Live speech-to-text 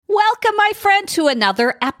Welcome, my friend, to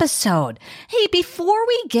another episode. Hey, before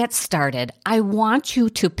we get started, I want you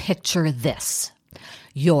to picture this: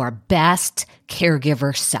 your best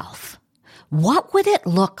caregiver self. What would it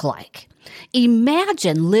look like?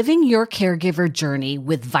 Imagine living your caregiver journey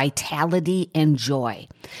with vitality and joy.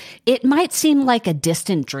 It might seem like a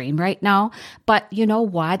distant dream right now, but you know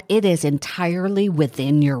what? It is entirely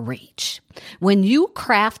within your reach. When you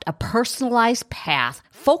craft a personalized path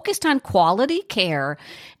focused on quality care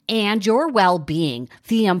and your well-being,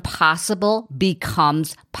 the impossible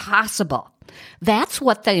becomes possible. That's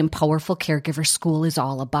what the Empowerful Caregiver School is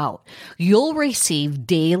all about. You'll receive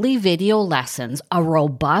daily video lessons, a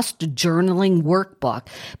robust journaling workbook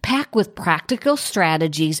packed with practical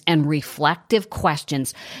strategies and reflective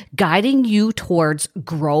questions, guiding you towards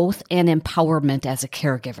growth and empowerment as a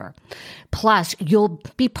caregiver. Plus, you'll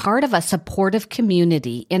be part of a supportive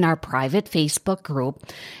community in our private Facebook group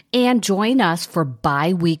and join us for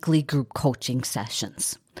bi-weekly group coaching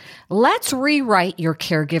sessions. Let's rewrite your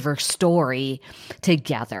caregiver story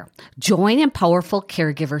together. Join Empowerful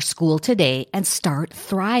Caregiver School today and start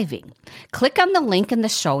thriving. Click on the link in the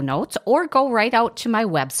show notes or go right out to my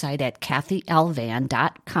website at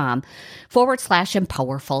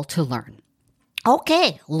kathylvan.com/empowerful to learn.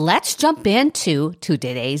 Okay, let's jump into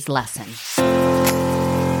today's lesson.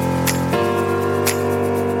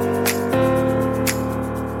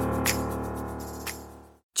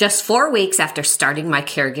 Just 4 weeks after starting my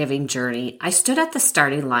caregiving journey, I stood at the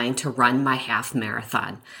starting line to run my half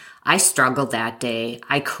marathon. I struggled that day.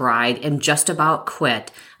 I cried and just about quit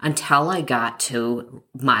until I got to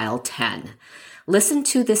mile 10. Listen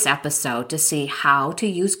to this episode to see how to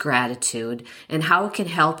use gratitude and how it can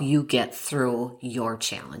help you get through your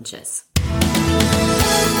challenges.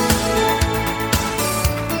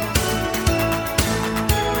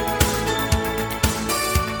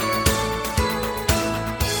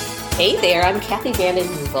 Hey there, I'm Kathy Vanden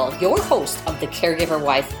Heuvel, your host of the Caregiver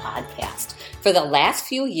Wife podcast. For the last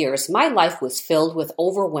few years, my life was filled with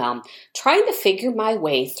overwhelm, trying to figure my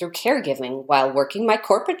way through caregiving while working my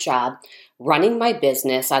corporate job, running my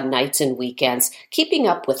business on nights and weekends, keeping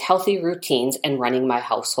up with healthy routines, and running my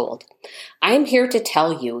household. I'm here to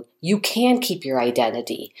tell you, you can keep your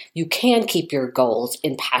identity. You can keep your goals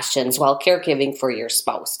and passions while caregiving for your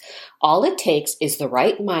spouse. All it takes is the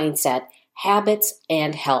right mindset, habits,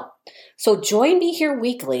 and help. So join me here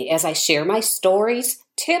weekly as I share my stories,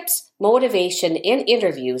 tips, motivation, and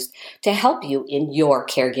interviews to help you in your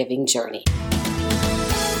caregiving journey.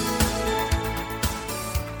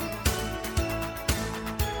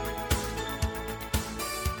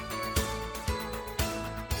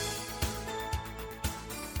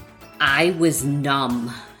 I was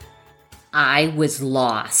numb. I was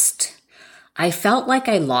lost. I felt like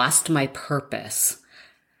I lost my purpose.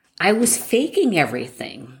 I was faking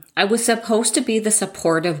everything. I was supposed to be the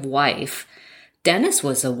supportive wife. Dennis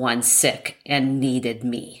was the one sick and needed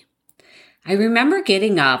me. I remember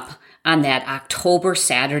getting up on that October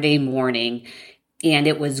Saturday morning, and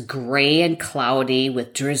it was gray and cloudy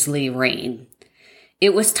with drizzly rain.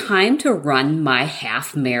 It was time to run my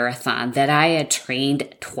half marathon that I had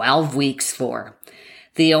trained 12 weeks for.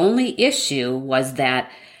 The only issue was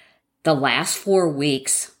that the last 4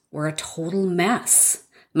 weeks were a total mess.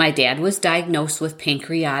 My dad was diagnosed with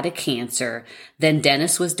pancreatic cancer. Then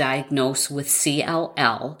Dennis was diagnosed with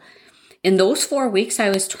CLL. In those 4 weeks,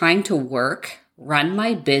 I was trying to work, run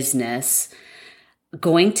my business,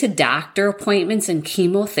 going to doctor appointments and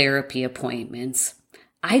chemotherapy appointments.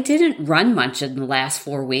 I didn't run much in the last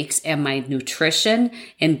 4 weeks, and my nutrition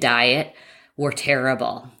and diet were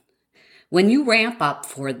terrible. When you ramp up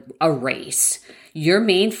for a race, your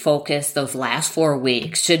main focus those last 4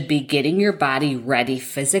 weeks should be getting your body ready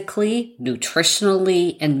physically,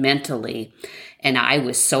 nutritionally, and mentally. And I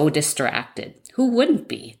was so distracted. Who wouldn't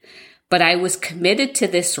be? But I was committed to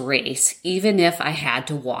this race, even if I had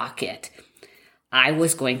to walk it. I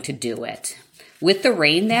was going to do it. With the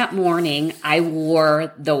rain that morning, I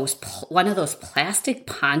wore one of those plastic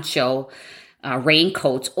poncho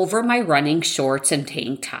raincoats over my running shorts and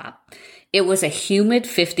tank top. It was a humid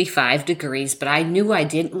 55 degrees, but I knew I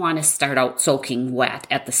didn't want to start out soaking wet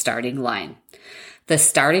at the starting line. The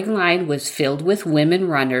starting line was filled with women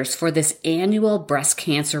runners for this annual breast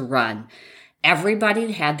cancer run.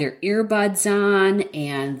 Everybody had their earbuds on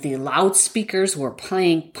and the loudspeakers were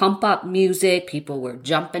playing pump up music. People were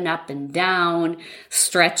jumping up and down,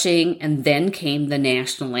 stretching, and then came the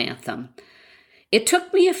national anthem. It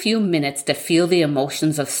took me a few minutes to feel the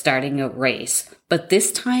emotions of starting a race, but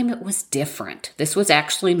this time it was different. This was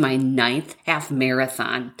actually my 9th half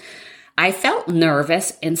marathon. I felt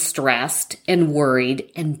nervous and stressed and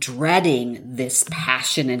worried and dreading this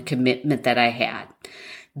passion and commitment that I had.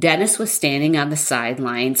 Dennis was standing on the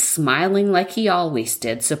sidelines, smiling like he always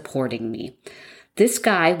did, supporting me. This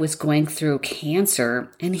guy was going through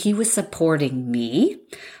cancer and he was supporting me.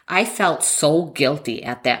 I felt so guilty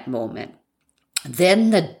at that moment.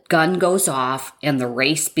 Then the gun goes off and the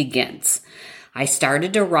race begins. I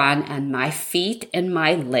started to run and my feet and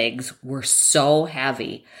my legs were so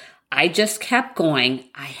heavy. I just kept going.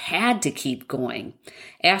 I had to keep going.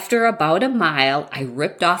 After about a mile, I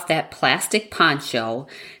ripped off that plastic poncho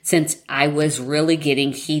since I was really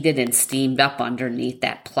getting heated and steamed up underneath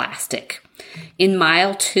that plastic. In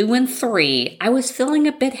mile 2 and 3, I was feeling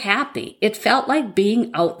a bit happy. It felt like being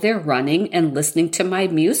out there running and listening to my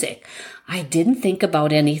music. I didn't think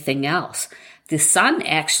about anything else. The sun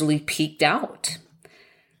actually peeked out.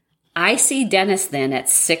 I see Dennis then at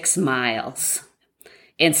 6 miles.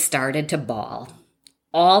 And started to bawl.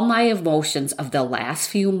 All my emotions of the last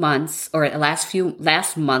few months or last few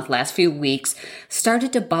weeks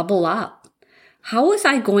started to bubble up. How was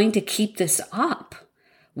I going to keep this up?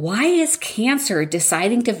 Why is cancer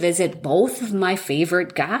deciding to visit both of my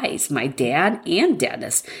favorite guys, my dad and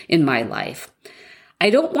Dennis, in my life?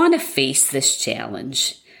 I don't want to face this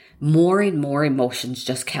challenge. More and more emotions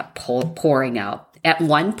just kept pouring out. At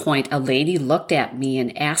one point, a lady looked at me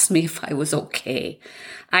and asked me if I was okay.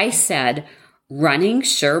 I said, running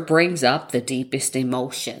sure brings up the deepest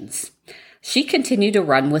emotions. She continued to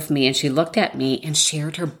run with me and she looked at me and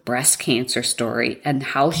shared her breast cancer story and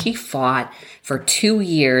how she fought for 2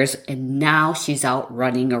 years and now she's out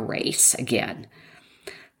running a race again.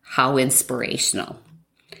 How inspirational.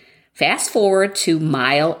 Fast forward to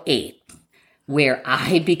mile 8, where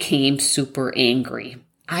I became super angry.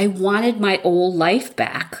 I wanted my old life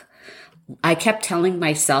back. I kept telling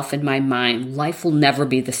myself in my mind, life will never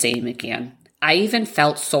be the same again. I even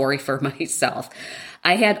felt sorry for myself.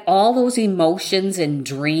 I had all those emotions and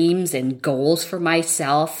dreams and goals for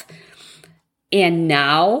myself. And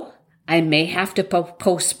now I may have to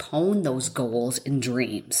postpone those goals and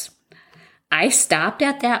dreams. I stopped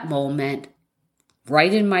at that moment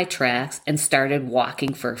right in my tracks and started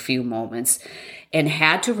walking for a few moments and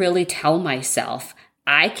had to really tell myself,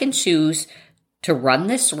 I can choose to run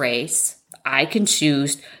this race. I can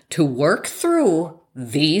choose to work through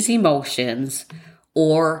these emotions,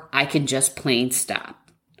 or I can just plain stop.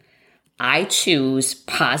 I choose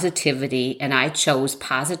positivity, and I chose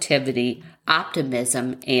positivity,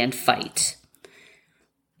 optimism, and fight.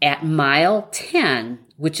 At mile 10,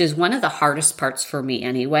 which is one of the hardest parts for me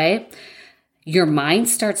anyway, your mind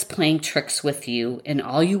starts playing tricks with you, and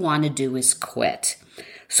all you want to do is quit.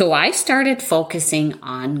 So I started focusing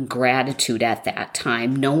on gratitude at that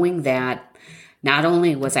time, knowing that not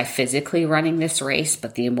only was I physically running this race,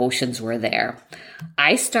 but the emotions were there.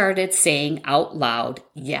 I started saying out loud,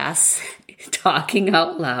 yes, talking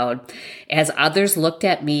out loud, as others looked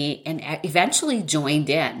at me and eventually joined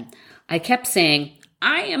in. I kept saying,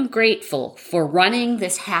 I am grateful for running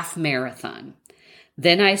this half marathon.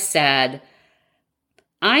 Then I said,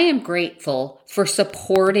 I am grateful for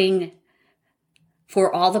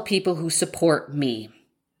all the people who support me.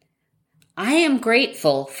 I am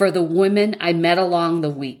grateful for the women I met along the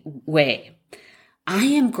way. I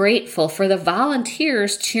am grateful for the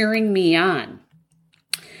volunteers cheering me on.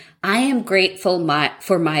 I am grateful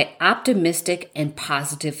for my optimistic and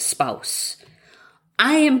positive spouse.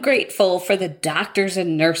 I am grateful for the doctors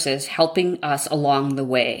and nurses helping us along the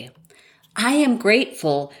way. I am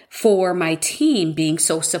grateful for my team being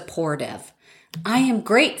so supportive. I am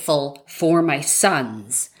grateful for my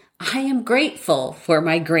sons. I am grateful for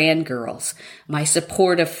my grandgirls, my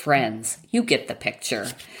supportive friends. You get the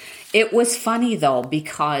picture. It was funny though,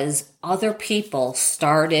 because other people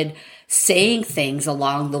started saying things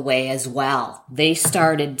along the way as well. They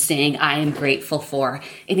started saying, I am grateful for,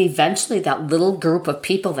 and eventually that little group of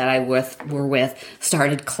people that I were with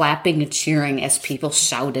started clapping and cheering as people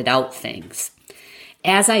shouted out things.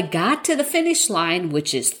 As I got to the finish line,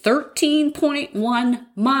 which is 13.1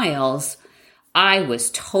 miles, I was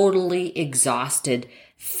totally exhausted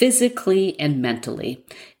physically and mentally.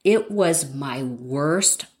 It was my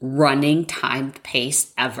worst running timed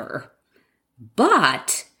pace ever,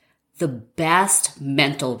 but the best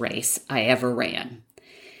mental race I ever ran.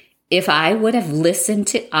 If I would have listened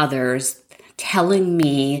to others telling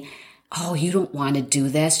me, oh, you don't want to do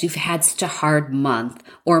this, you've had such a hard month,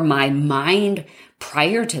 or my mind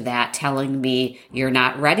prior to that telling me, you're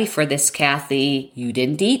not ready for this, Kathy, you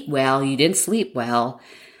didn't eat well, you didn't sleep well,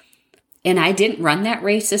 and I didn't run that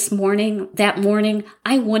race that morning,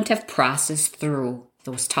 I wouldn't have processed through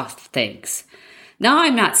those tough things. Now,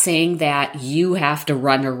 I'm not saying that you have to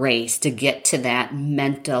run a race to get to that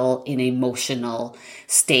mental and emotional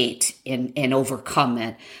state and overcome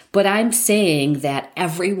it, but I'm saying that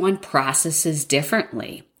everyone processes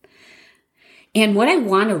differently. And what I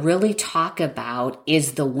want to really talk about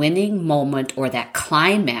is the winning moment or that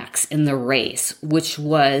climax in the race, which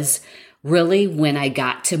was really when I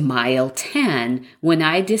got to mile 10, when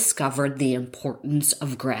I discovered the importance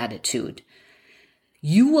of gratitude.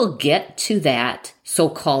 You will get to that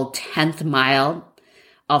so-called 10th mile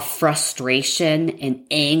of frustration and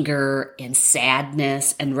anger and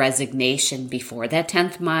sadness and resignation before that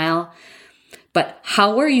 10th mile. But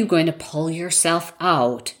how are you going to pull yourself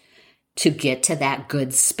out to get to that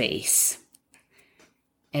good space?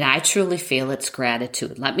 And I truly feel it's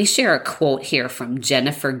gratitude. Let me share a quote here from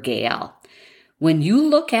Jennifer Gale. When you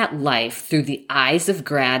look at life through the eyes of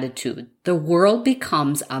gratitude, the world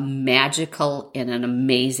becomes a magical and an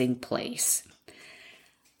amazing place.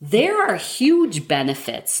 There are huge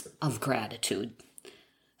benefits of gratitude.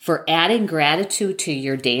 For adding gratitude to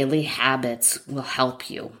your daily habits will help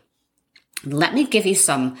you. Let me give you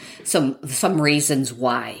some reasons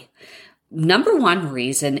why. Number one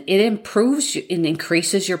reason, it improves and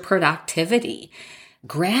increases your productivity.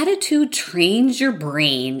 Gratitude trains your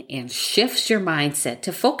brain and shifts your mindset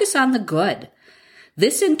to focus on the good.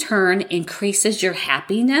 This in turn increases your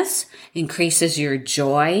happiness, increases your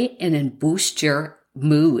joy, and then boosts your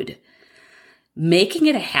mood. Making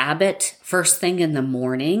it a habit first thing in the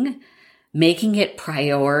morning, making it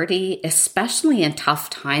priority, especially in tough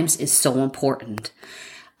times, is so important.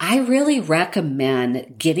 I really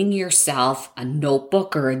recommend getting yourself a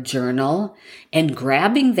notebook or a journal and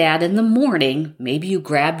grabbing that in the morning. Maybe you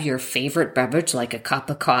grab your favorite beverage like a cup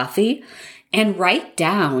of coffee and write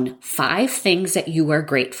down 5 things that you are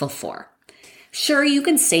grateful for. Sure, you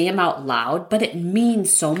can say them out loud, but it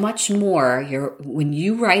means so much more. When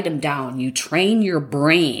you write them down, you train your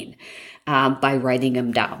brain by writing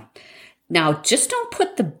them down. Now, just don't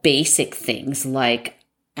put the basic things like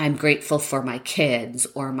I'm grateful for my kids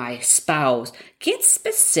or my spouse. Get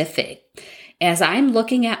specific. As I'm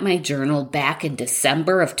looking at my journal back in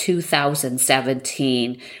December of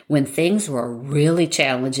 2017, when things were really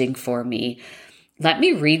challenging for me, let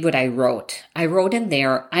me read what I wrote. I wrote in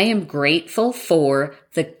there, I am grateful for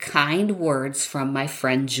the kind words from my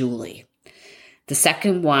friend Julie. The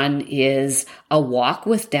second one is a walk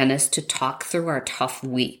with Dennis to talk through our tough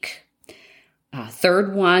week.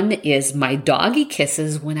 Third one is my doggy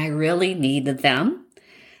kisses when I really needed them.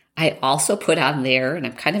 I also put on there, and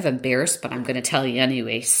I'm kind of embarrassed, but I'm going to tell you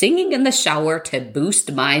anyway, singing in the shower to boost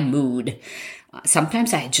my mood.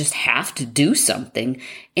 Sometimes I just have to do something,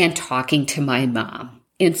 and talking to my mom.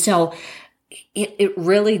 And so it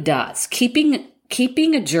really does.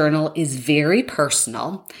 Keeping a journal is very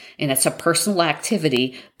personal, and it's a personal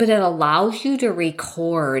activity, but it allows you to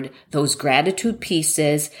record those gratitude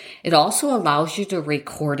pieces. It also allows you to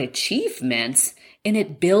record achievements, and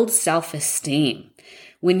it builds self-esteem.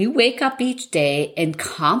 When you wake up each day and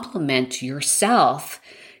compliment yourself,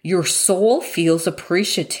 your soul feels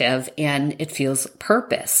appreciative and it feels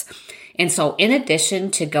purpose. And so in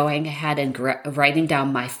addition to going ahead and writing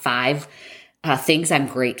down my 5 things I'm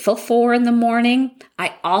grateful for in the morning,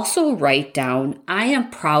 I also write down, I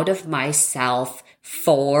am proud of myself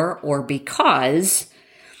for or because,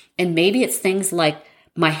 and maybe it's things like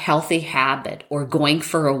my healthy habit or going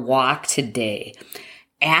for a walk today,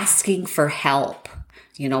 asking for help.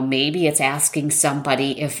 Maybe it's asking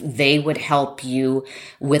somebody if they would help you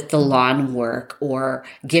with the lawn work or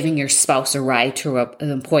giving your spouse a ride to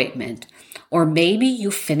an appointment. Or maybe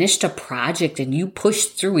you finished a project and you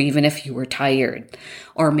pushed through even if you were tired.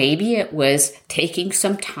 Or maybe it was taking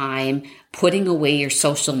some time, putting away your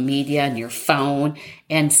social media and your phone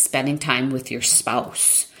and spending time with your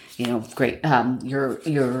spouse. Great,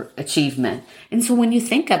 your achievement. And so when you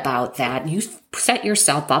think about that, you set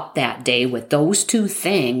yourself up that day with those 2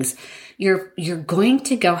 things, you're going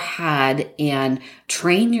to go ahead and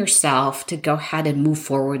train yourself to go ahead and move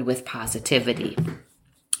forward with positivity.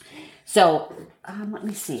 So let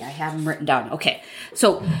me see. I have them written down. Okay.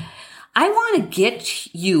 So I want to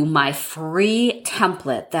get you my free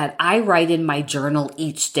template that I write in my journal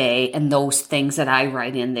each day and those things that I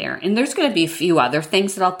write in there. And there's going to be a few other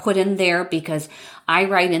things that I'll put in there because I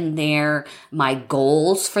write in there my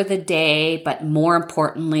goals for the day, but more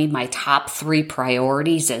importantly, my top 3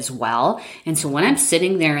 priorities as well. And so when I'm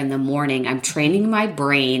sitting there in the morning, I'm training my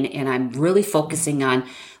brain and I'm really focusing on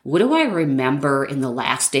what do I remember in the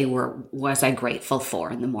last day was I grateful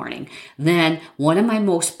for in the morning? Then what am I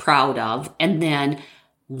most proud of? And then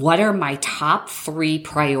what are my top 3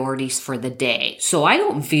 priorities for the day? So I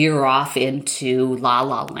don't veer off into la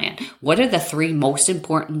la land. What are the 3 most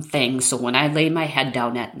important things? So when I lay my head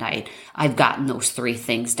down at night, I've gotten those 3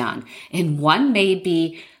 things done. And one may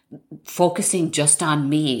be focusing just on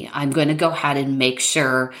me. I'm going to go ahead and make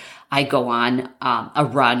sure I go on a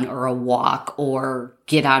run or a walk or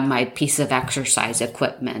get on my piece of exercise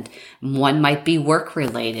equipment. One might be work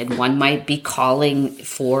related. One might be calling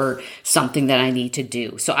for something that I need to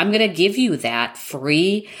do. So I'm going to give you that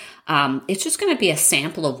free. It's just going to be a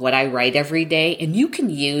sample of what I write every day. And you can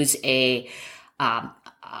use a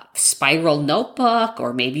spiral notebook,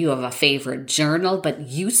 or maybe you have a favorite journal, but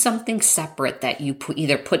use something separate that you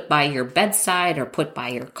either put by your bedside or put by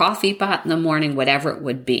your coffee pot in the morning, whatever it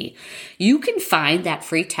would be. You can find that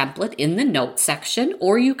free template in the notes section,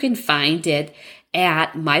 or you can find it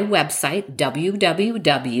at my website,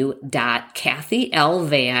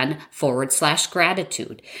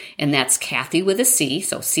 www.cathylvan/gratitude. And that's Cathy with a C,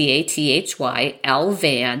 so CATHY,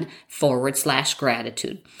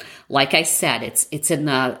 lvan/gratitude. Like I said, it's in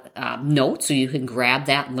the notes, so you can grab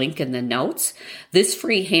that link in the notes. This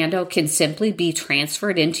free handout can simply be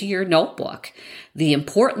transferred into your notebook. The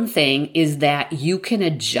important thing is that you can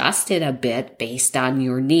adjust it a bit based on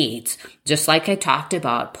your needs. Just like I talked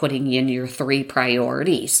about putting in your 3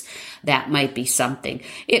 priorities. That might be something.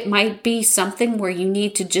 It might be something where you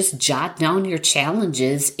need to just jot down your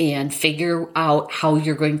challenges and figure out how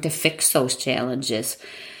you're going to fix those challenges.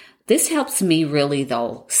 This helps me really,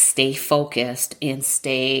 though, stay focused and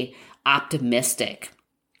stay optimistic.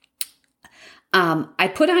 I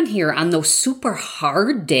put on here on those super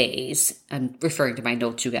hard days, I'm referring to my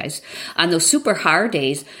notes, you guys, on those super hard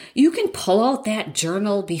days, you can pull out that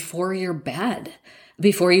journal before you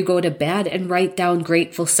go to bed and write down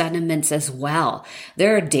grateful sentiments as well.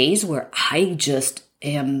 There are days where I just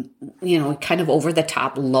am, kind of over the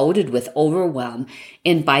top, loaded with overwhelm.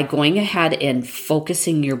 And by going ahead and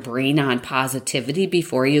focusing your brain on positivity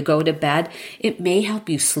before you go to bed, it may help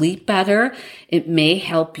you sleep better. It may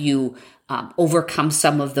help you overcome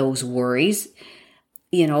some of those worries.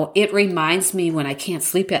 It reminds me when I can't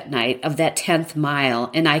sleep at night of that 10th mile,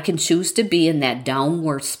 and I can choose to be in that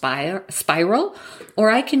downward spiral, or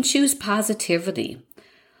I can choose positivity.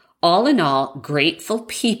 All in all, grateful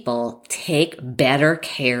people take better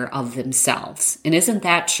care of themselves. And isn't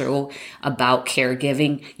that true about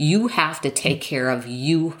caregiving? You have to take care of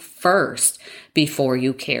you first before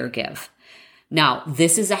you caregive. Now,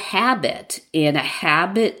 this is a habit, and a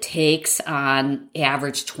habit takes on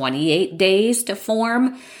average 28 days to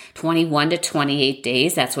form, 21 to 28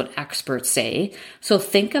 days. That's what experts say. So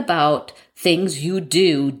think about things you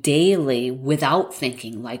do daily without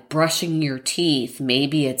thinking, like brushing your teeth.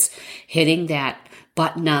 Maybe it's hitting that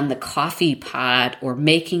button on the coffee pot, or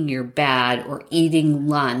making your bed, or eating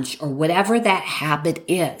lunch, or whatever that habit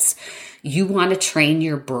is. You want to train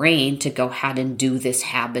your brain to go ahead and do this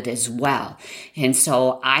habit as well. And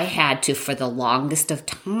so I had to, for the longest of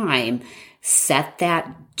time, set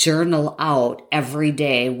that journal out every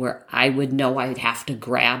day where I would know I'd have to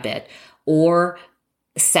grab it, or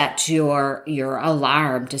set your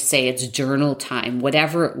alarm to say it's journal time,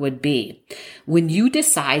 whatever it would be. When you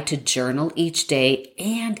decide to journal each day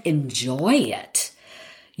and enjoy it,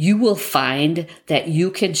 you will find that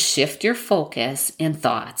you can shift your focus and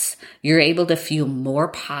thoughts. You're able to feel more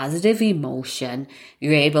positive emotion.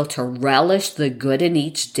 You're able to relish the good in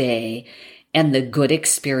each day and the good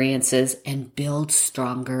experiences, and build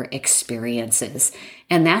stronger experiences.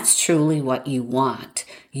 And that's truly what you want.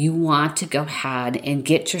 You want to go ahead and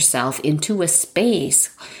get yourself into a space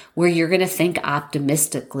where you're going to think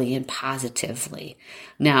optimistically and positively.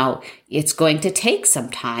 Now, it's going to take some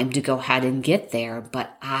time to go ahead and get there,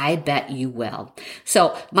 but I bet you will.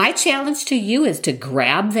 So my challenge to you is to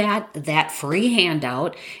grab that free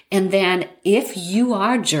handout, and then if you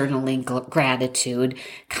are journaling gratitude,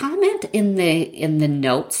 comment in the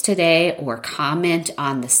notes today, or comment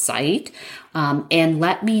on the site, and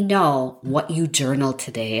let me know what you journaled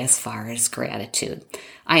today as far as gratitude.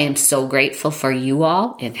 I am so grateful for you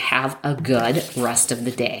all, and have a good rest of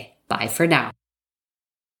the day. Bye for now.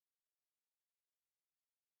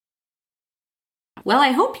 Well,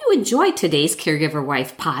 I hope you enjoyed today's Caregiver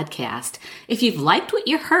Wife podcast. If you've liked what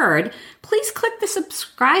you heard, please click the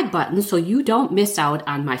subscribe button so you don't miss out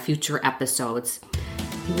on my future episodes.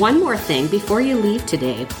 One more thing before you leave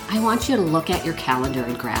today, I want you to look at your calendar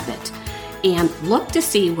and grab it, and look to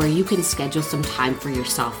see where you can schedule some time for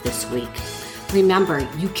yourself this week. Remember,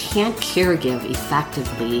 you can't caregive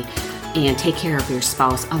effectively and take care of your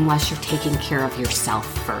spouse unless you're taking care of yourself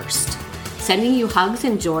first. Sending you hugs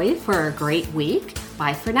and joy for a great week.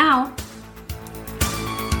 Bye for now.